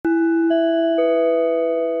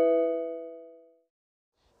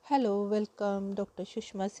Hello, welcome. Dr.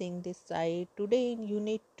 Shushma Singh this side. Today in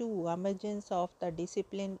Unit 2, Emergence of the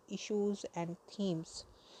Discipline Issues and Themes.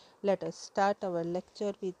 Let us start our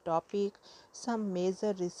lecture with topic Some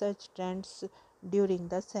Major Research Trends During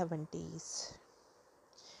the 70s.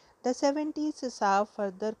 The 70s saw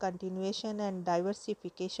further continuation and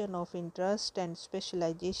diversification of interest and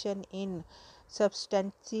specialization in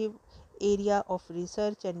substantive area of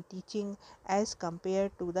research and teaching as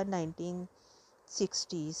compared to the 1960s.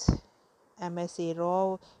 MSA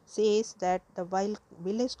Rao says that the while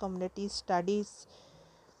village community studies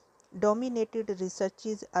dominated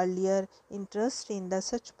researches earlier, interest in the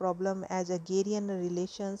such problem as agrarian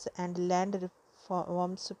relations and land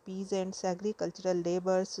reforms, peasants, agricultural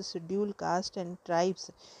laborers, scheduled caste and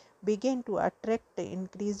tribes began to attract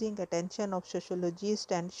increasing attention of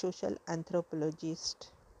sociologists and social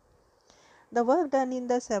anthropologists. The work done in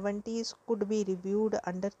the 70s could be reviewed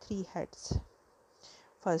under three heads.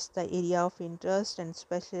 First, the area of interest and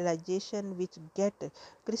specialization which get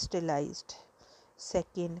crystallized.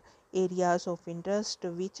 Second, areas of interest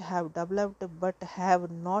which have developed but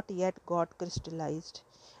have not yet got crystallized.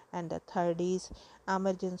 And the third is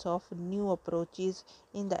emergence of new approaches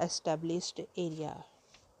in the established area.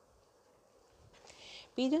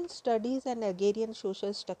 Peasant studies and agrarian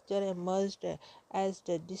social structure emerged as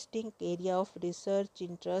the distinct area of research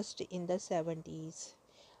interest in the 70s.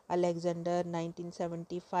 Alexander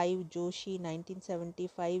 1975, Joshi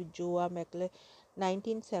 1975, Joa McLeod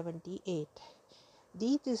 1978.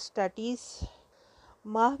 These studies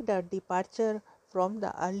marked a departure from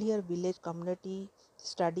the earlier village community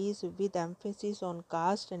studies with emphasis on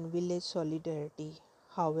caste and village solidarity.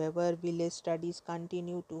 However, village studies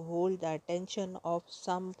continue to hold the attention of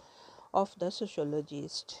some of the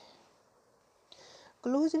sociologists.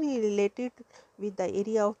 Closely related with the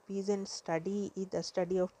area of peasant study is the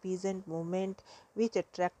study of peasant movement, which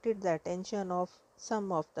attracted the attention of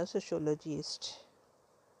some of the sociologists.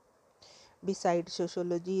 Besides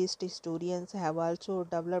sociologists, historians have also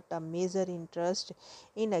developed a major interest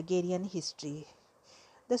in agrarian history.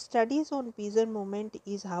 The studies on peasant movement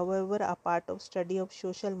is, however, a part of study of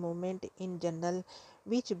social movement in general,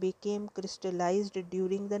 which became crystallized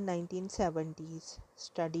during the 1970s.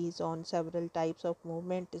 Studies on several types of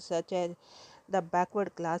movement such as the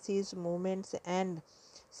backward classes movements and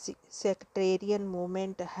sectarian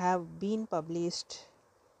movement have been published.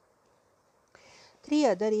 Three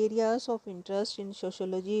other areas of interest in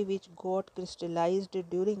sociology which got crystallized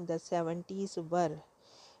during the 70s were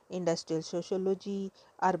industrial sociology,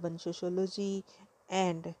 urban sociology,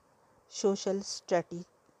 and social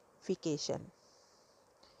stratification.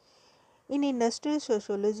 In industrial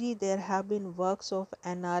sociology, there have been works of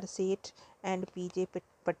N.R. Seth and P.J.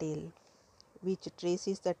 Patel, which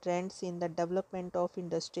traces the trends in the development of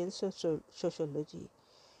industrial sociology.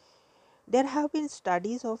 There have been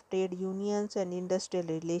studies of trade unions and industrial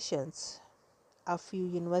relations. A few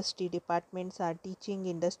university departments are teaching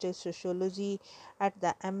industrial sociology at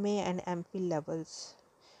the MA and MPhil levels.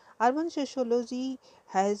 Urban sociology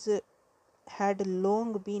has had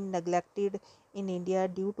long been neglected in India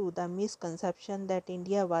due to the misconception that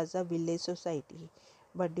India was a village society,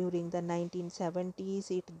 but during the 1970s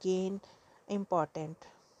it gained importance.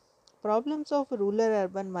 Problems of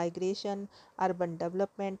rural-urban migration, urban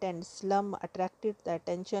development, and slum attracted the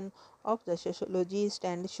attention of the sociologists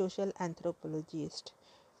and social anthropologists.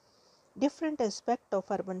 Different aspects of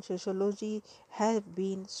urban sociology have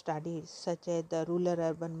been studied, such as the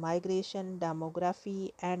rural-urban migration,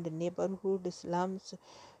 demography, and neighborhood slums,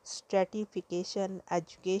 stratification,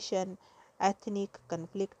 education, ethnic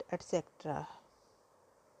conflict, etc.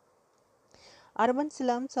 Urban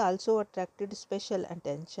slums also attracted special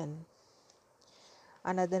attention.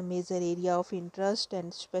 Another major area of interest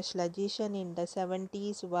and specialization in the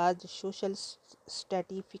 70s was social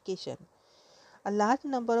stratification. A large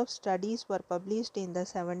number of studies were published in the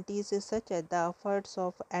 70s, such as the efforts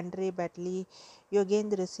of Andre Batley,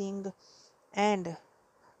 Yogendra Singh, and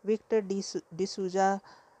Victor D'Souza.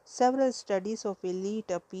 Several studies of elite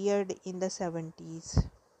appeared in the 70s.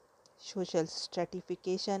 Social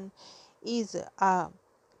stratification is a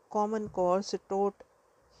common course taught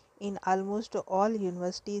in almost all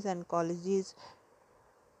universities and colleges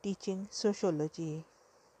teaching sociology.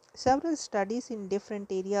 Several studies in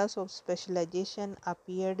different areas of specialization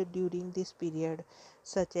appeared during this period,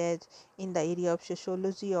 such as in the area of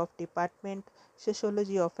sociology of department,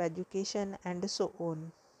 sociology of education, and so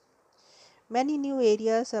on. Many new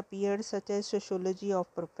areas appeared, such as sociology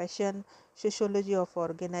of profession, sociology of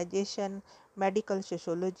organization, medical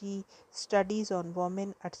sociology, studies on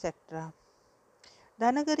women, etc.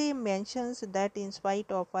 Dhanagare mentions that in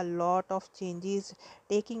spite of a lot of changes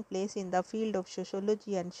taking place in the field of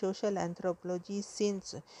sociology and social anthropology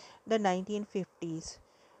since the 1950s,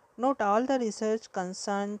 not all the research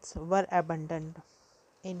concerns were abandoned.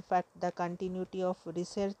 In fact, the continuity of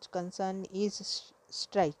research concern is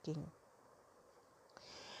striking.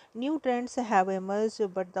 New trends have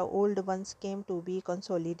emerged, but the old ones came to be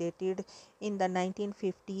consolidated in the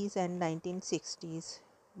 1950s and 1960s.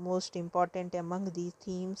 Most important among these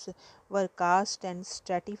themes were caste and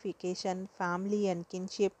stratification, family and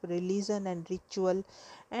kinship, religion and ritual,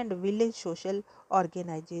 and village social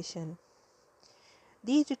organization.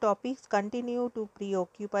 These topics continue to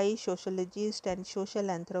preoccupy sociologists and social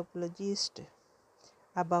anthropologists.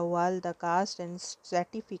 Above all, the caste and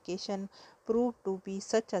stratification proved to be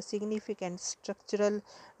such a significant structural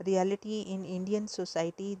reality in Indian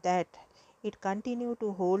society that it continued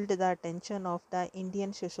to hold the attention of the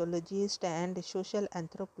Indian sociologists and social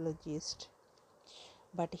anthropologists.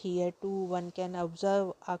 But here too one can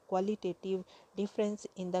observe a qualitative difference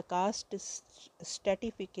in the caste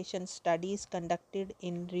stratification studies conducted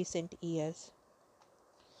in recent years.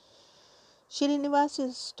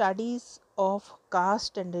 Srinivas's studies of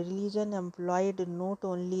caste and religion employed not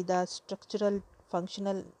only the structural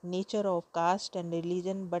functional nature of caste and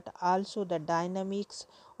religion but also the dynamics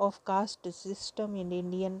of caste system in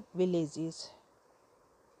Indian villages.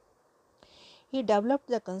 He developed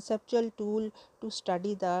the conceptual tool to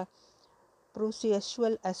study the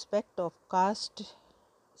processual aspect of caste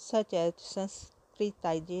such as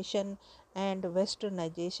Sanskritization and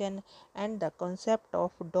Westernization and the concept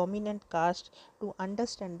of dominant caste to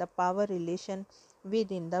understand the power relation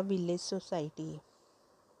within the village society.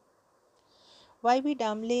 Y.B.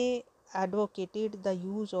 Damle advocated the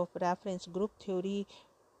use of reference group theory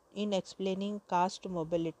in explaining caste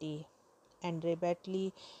mobility, and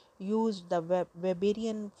Rebetli used the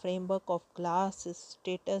Weberian framework of class,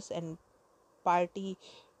 status, and party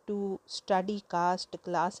to study caste,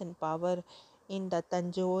 class, and power in the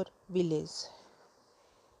Tanjore village.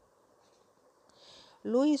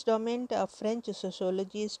 Louis Domint, a French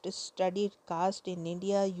sociologist, studied caste in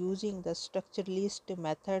India using the structuralist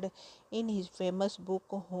method in his famous book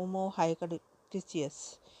Homo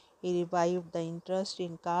Hieraticus. He revived the interest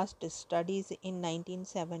in caste studies in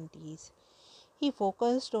 1970s. He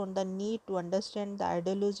focused on the need to understand the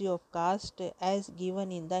ideology of caste as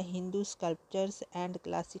given in the Hindu sculptures and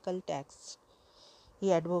classical texts.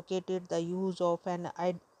 He advocated the use of an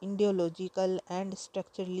ideological and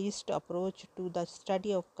structuralist approach to the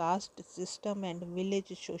study of caste system and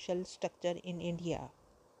village social structure in India.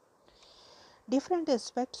 Different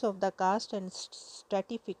aspects of the caste and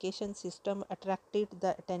stratification system attracted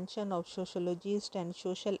the attention of sociologists and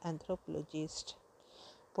social anthropologists.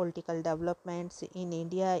 Political developments in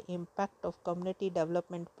India, impact of community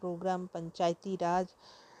development program, Panchayati Raj,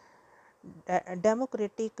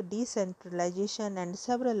 democratic decentralization, and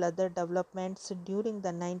several other developments during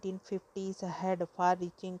the 1950s had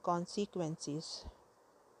far-reaching consequences.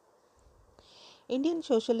 Indian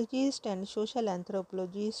sociologists and social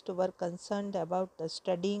anthropologists were concerned about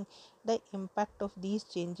studying the impact of these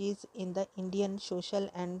changes in the Indian social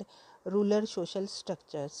and rural social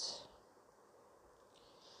structures.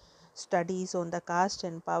 Studies on the caste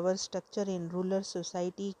and power structure in rural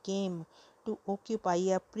society came to occupy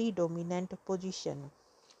a predominant position.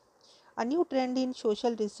 A new trend in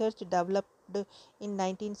social research developed in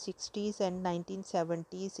 1960s and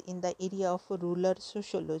 1970s in the area of rural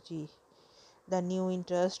sociology. The new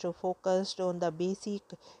interest focused on the basic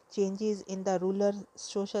changes in the rural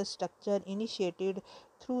social structure initiated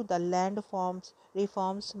through the land forms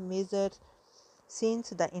reforms measures since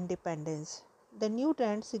the independence. The new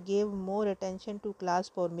trends gave more attention to class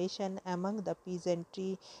formation among the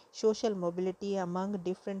peasantry, social mobility among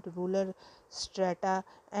different rural strata,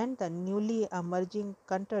 and the newly emerging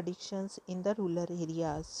contradictions in the rural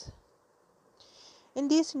areas. In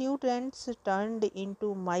these new trends turned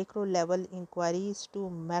into micro level inquiries to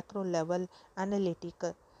macro level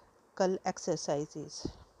analytical exercises.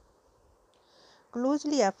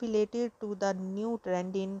 Closely affiliated to the new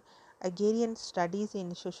trend in agrarian studies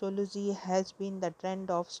in sociology has been the trend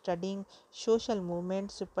of studying social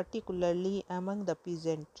movements, particularly among the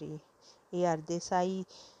peasantry. A.R. Desai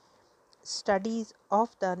studies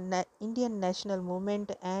of the Indian national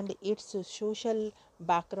movement and its social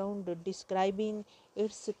background, describing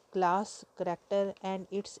its class character and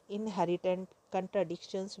its inherent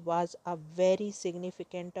contradictions, was a very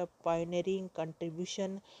significant pioneering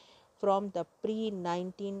contribution from the pre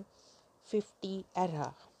 1950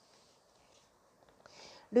 era.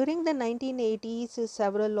 During the 1980s,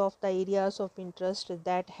 several of the areas of interest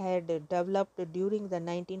that had developed during the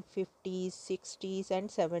 1950s, 60s, and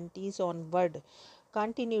 70s onward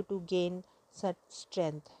continued to gain such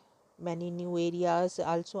strength. Many new areas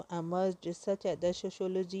also emerged, such as the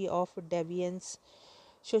sociology of deviance,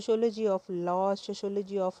 sociology of law,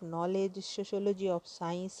 sociology of knowledge, sociology of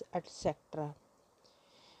science, etc.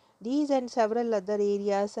 These and several other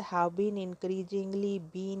areas have been increasingly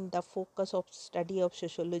been the focus of study of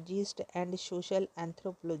sociologists and social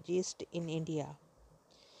anthropologists in India.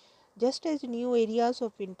 Just as new areas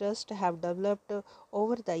of interest have developed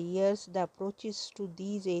over the years, the approaches to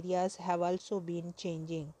these areas have also been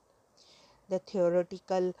changing. The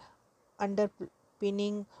theoretical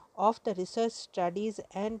underpinning of the research studies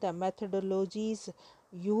and the methodologies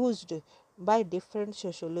used by different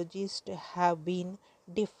sociologists have been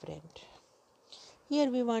different. Here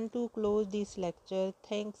we want to close this lecture.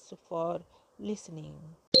 Thanks for listening.